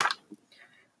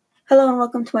Hello and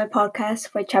welcome to my podcast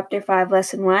for Chapter 5,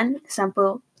 Lesson 1,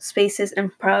 Sample Spaces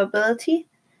and Probability.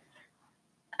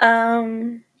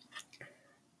 First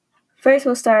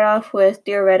we'll start off with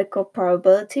theoretical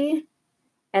probability,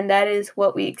 and that is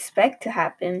what we expect to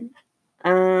happen.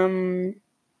 When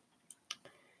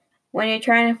you're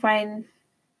trying to find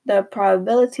the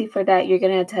probability for that, you're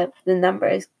going to have the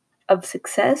numbers of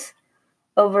success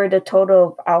over the total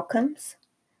of outcomes.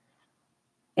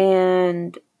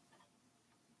 And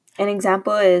an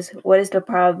example is, what is the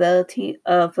probability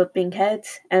of flipping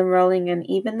heads and rolling an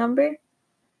even number?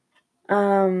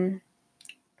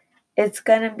 It's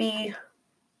going to be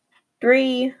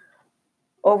 3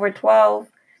 over 12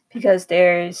 because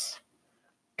there's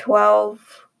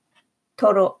 12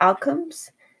 total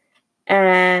outcomes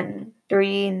and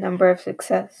 3 number of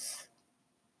successful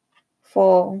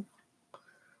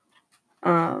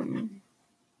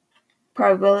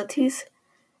probabilities.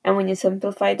 And when you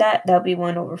simplify that, that'll be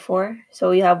 1 over 4.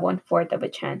 So you have 1/4 of a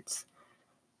chance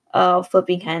of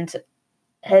flipping heads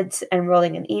and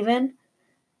rolling an even.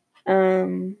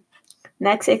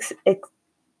 Next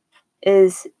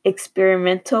is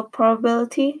experimental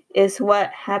probability, is what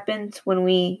happens when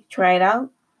we try it out.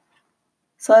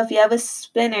 So if you have a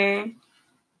spinner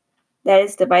that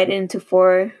is divided into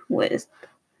 4 with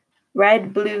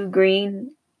red, blue,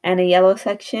 green, and a yellow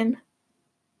section,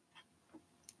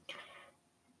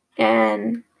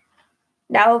 and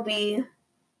that will be,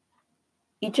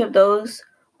 each of those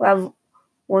will have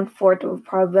 1/4 of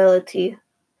probability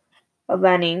of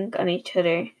landing on each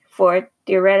other for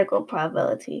theoretical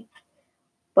probability.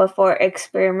 But for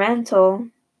experimental,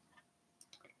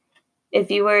 let's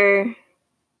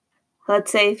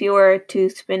say if you were to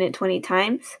spin it 20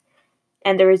 times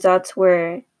and the results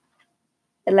were,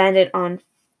 it landed on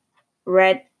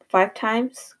red 5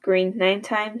 times, green 9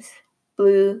 times,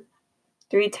 blue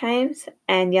 3 times,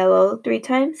 and yellow 3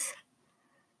 times,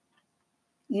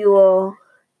 you will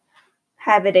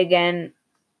have it again,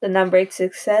 the number of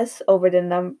success over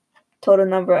the total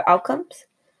number of outcomes.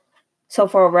 So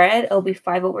for red, it'll be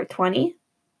 5 over 20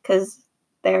 because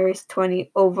there is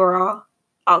 20 overall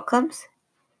outcomes,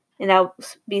 and that will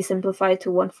be simplified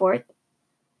to 1/4.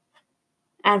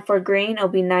 And for green, it'll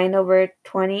be 9 over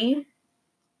 20,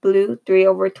 blue 3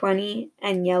 over 20,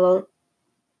 and yellow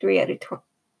 3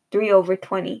 over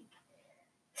 20.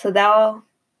 So that'll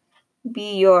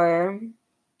be your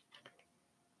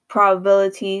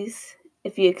probabilities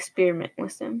if you experiment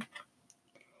with them.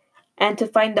 And to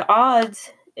find the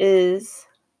odds is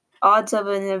odds of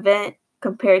an event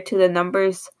compared to the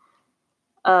numbers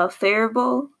of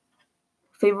favorable,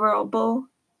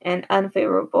 and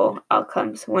unfavorable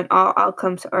outcomes when all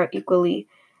outcomes are equally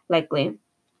likely.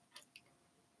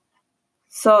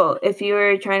 So if you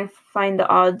were trying to find the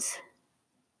odds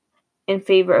in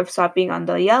favor of stopping on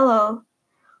the yellow,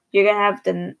 you're going to have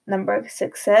the number of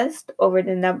success over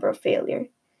the number of failure.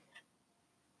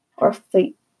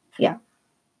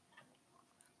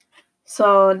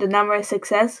 So the number of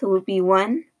success will be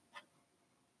 1,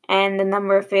 and the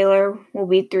number of failure will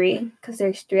be 3 because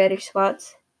there's 3 other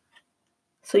spots.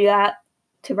 So you have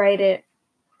to write it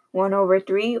 1 over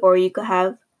 3, or you could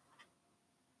have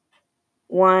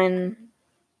 1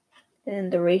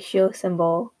 and the ratio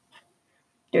symbol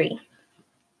 3.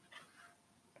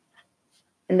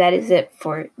 And that is it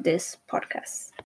for this podcast.